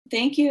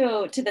Thank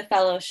you to the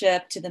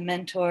fellowship, to the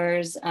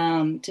mentors,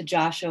 to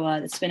Joshua.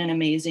 It's been an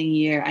amazing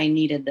year. I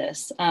needed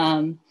this.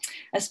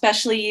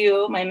 Especially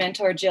you, my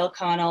mentor, Jill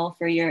Connell,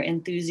 for your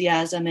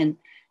enthusiasm and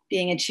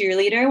being a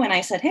cheerleader when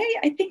I said, hey,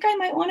 I think I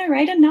might want to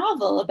write a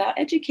novel about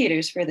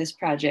educators for this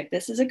project.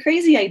 This is a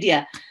crazy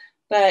idea.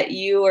 But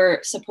you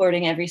were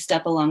supporting every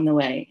step along the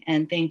way.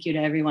 And thank you to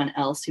everyone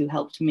else who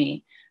helped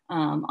me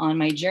on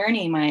my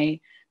journey,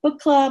 my book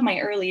club, my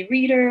early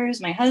readers,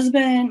 my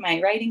husband,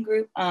 my writing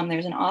group.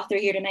 There's an author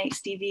here tonight,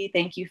 Stevie.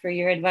 Thank you for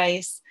your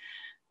advice.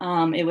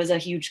 It was a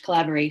huge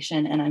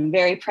collaboration, and I'm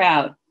very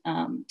proud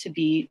to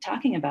be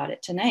talking about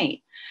it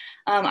tonight.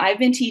 I've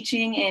been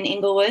teaching in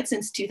Englewood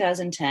since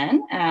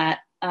 2010 at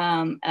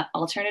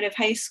alternative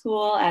high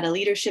school, at a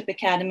leadership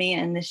academy,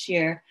 and this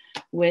year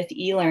with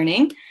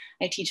e-learning.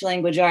 I teach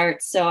language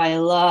arts, so I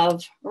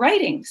love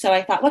writing. So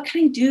I thought, what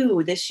can I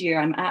do this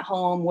year? I'm at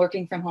home,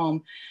 working from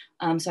home.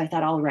 So I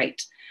thought, I'll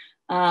write.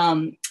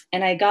 And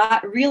I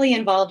got really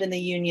involved in the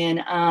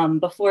union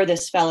before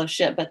this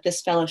fellowship, but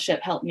this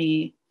fellowship helped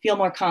me feel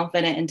more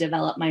confident and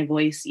develop my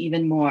voice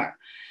even more.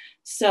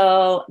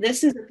 So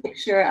this is a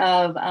picture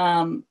of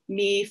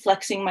me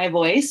flexing my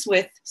voice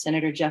with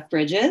Senator Jeff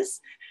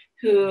Bridges,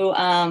 who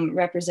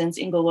represents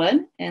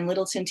Englewood, and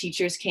Littleton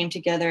teachers came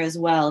together as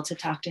well to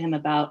talk to him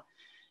about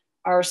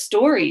our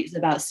stories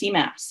about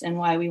CMAS and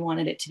why we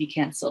wanted it to be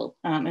canceled.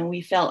 And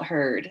we felt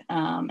heard.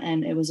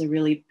 And it was a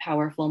really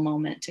powerful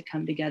moment to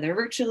come together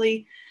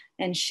virtually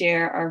and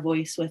share our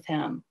voice with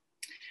him.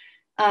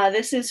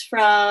 This is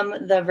from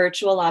the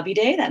virtual lobby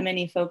day that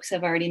many folks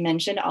have already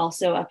mentioned.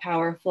 Also a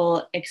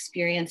powerful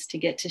experience to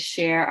get to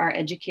share our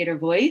educator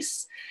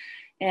voice.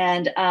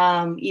 And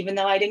even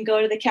though I didn't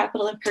go to the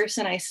Capitol in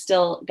person, I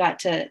still got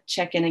to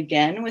check in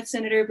again with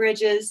Senator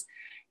Bridges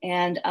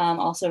and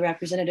also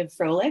Representative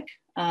Froelich.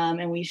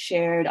 And we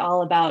shared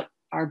all about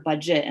our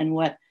budget and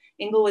what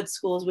Englewood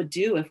schools would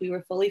do if we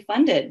were fully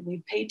funded.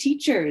 We'd pay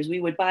teachers, we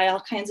would buy all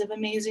kinds of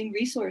amazing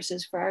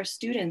resources for our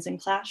students in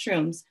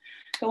classrooms,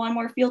 go on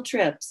more field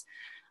trips,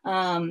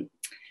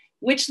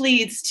 which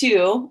leads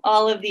to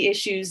all of the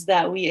issues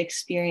that we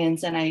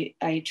experience. And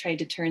I tried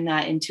to turn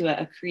that into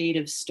a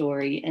creative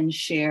story and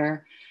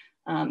share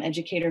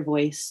educator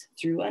voice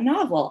through a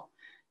novel.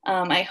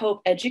 I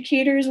hope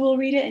educators will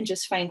read it and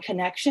just find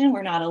connection.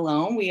 We're not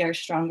alone. We are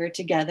stronger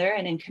together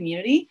and in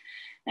community.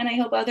 And I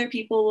hope other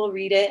people will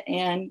read it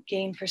and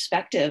gain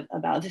perspective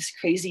about this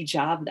crazy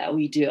job that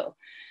we do.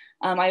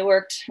 I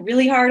worked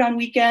really hard on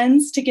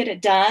weekends to get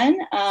it done.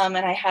 And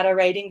I had a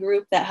writing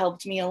group that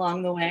helped me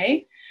along the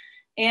way.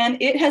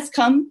 And it has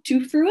come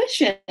to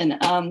fruition.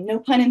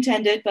 No pun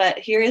intended, but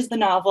here is the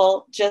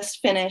novel just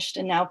finished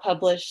and now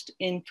published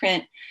in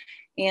print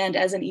and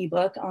as an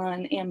ebook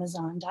on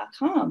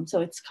Amazon.com. So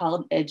it's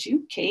called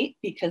EduCate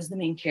because the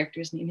main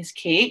character's name is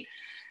Kate.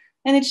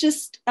 And it's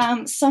just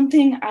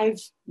something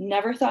I've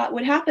never thought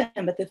would happen,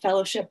 but the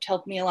fellowship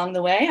helped me along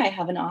the way. I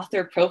have an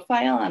author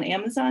profile on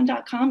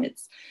Amazon.com.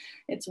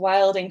 It's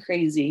wild and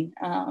crazy,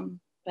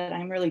 but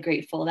I'm really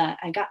grateful that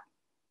I got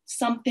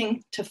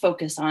something to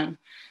focus on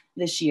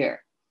this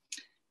year.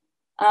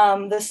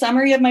 The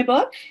summary of my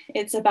book,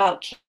 it's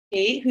about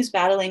Kate, who's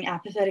battling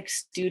apathetic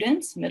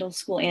students, middle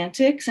school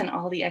antics, and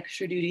all the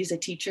extra duties a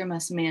teacher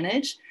must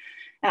manage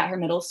at her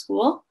middle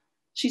school.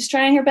 She's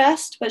trying her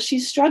best, but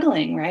she's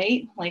struggling,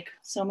 right? Like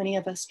so many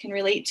of us can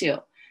relate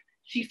to.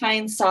 She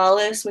finds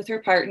solace with her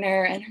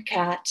partner and her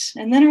cat,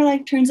 and then her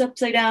life turns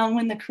upside down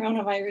when the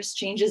coronavirus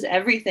changes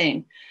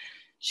everything.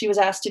 She was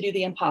asked to do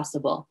the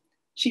impossible.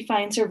 She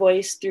finds her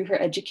voice through her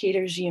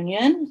educators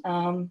union.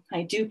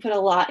 I do put a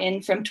lot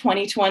in from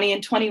 2020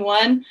 and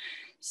 21.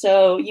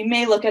 So you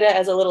may look at it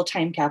as a little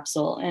time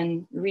capsule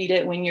and read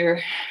it when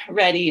you're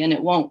ready, and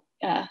it won't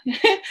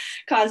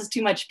cause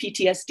too much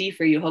PTSD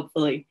for you,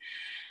 hopefully.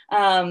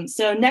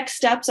 So next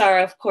steps are,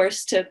 of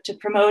course, to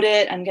promote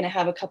it. I'm going to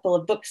have a couple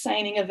of book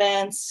signing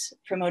events,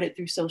 promote it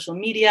through social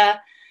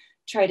media,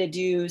 try to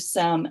do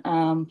some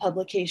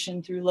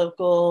publication through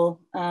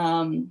local,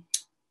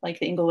 like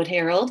the Englewood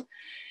Herald.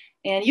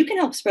 And you can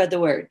help spread the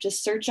word.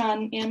 Just search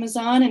on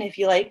Amazon, and if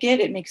you like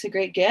it, it makes a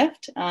great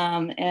gift.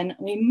 And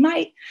we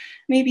might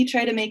maybe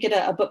try to make it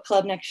a book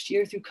club next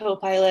year through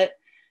Copilot.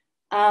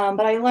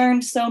 But I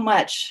learned so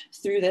much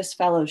through this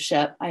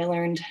fellowship. I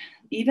learned,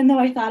 even though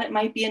I thought it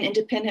might be an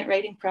independent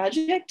writing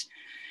project,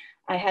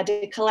 I had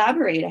to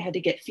collaborate. I had to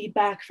get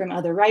feedback from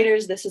other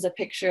writers. This is a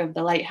picture of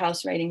the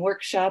Lighthouse Writing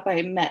Workshop.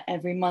 I met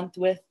every month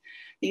with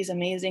these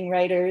amazing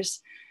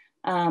writers.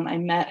 I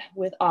met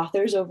with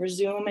authors over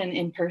Zoom and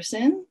in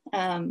person,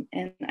 and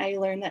I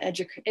learned that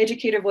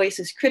educator voice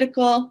is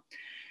critical.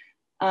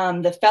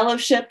 The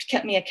fellowship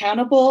kept me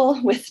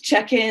accountable with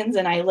check-ins,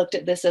 and I looked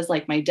at this as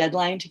like my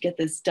deadline to get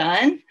this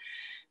done.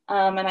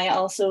 And I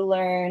also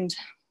learned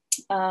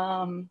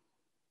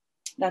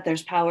that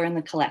there's power in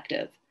the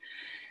collective.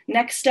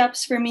 Next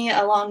steps for me,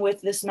 along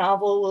with this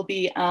novel, will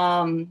be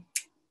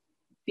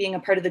being a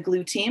part of the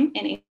Glue team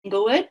in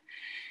Englewood.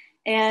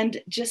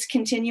 and just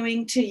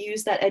continuing to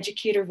use that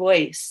educator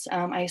voice.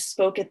 I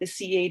spoke at the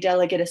CEA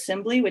Delegate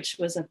Assembly, which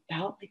was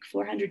about like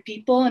 400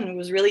 people, and it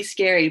was really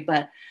scary,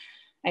 but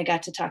I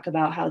got to talk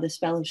about how this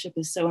fellowship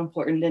is so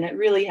important, and it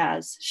really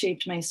has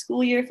shaped my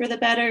school year for the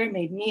better,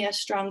 made me a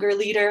stronger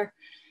leader,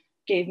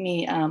 gave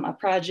me a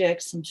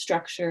project, some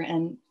structure,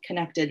 and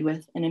connected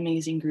with an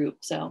amazing group.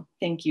 So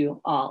thank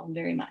you all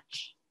very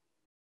much.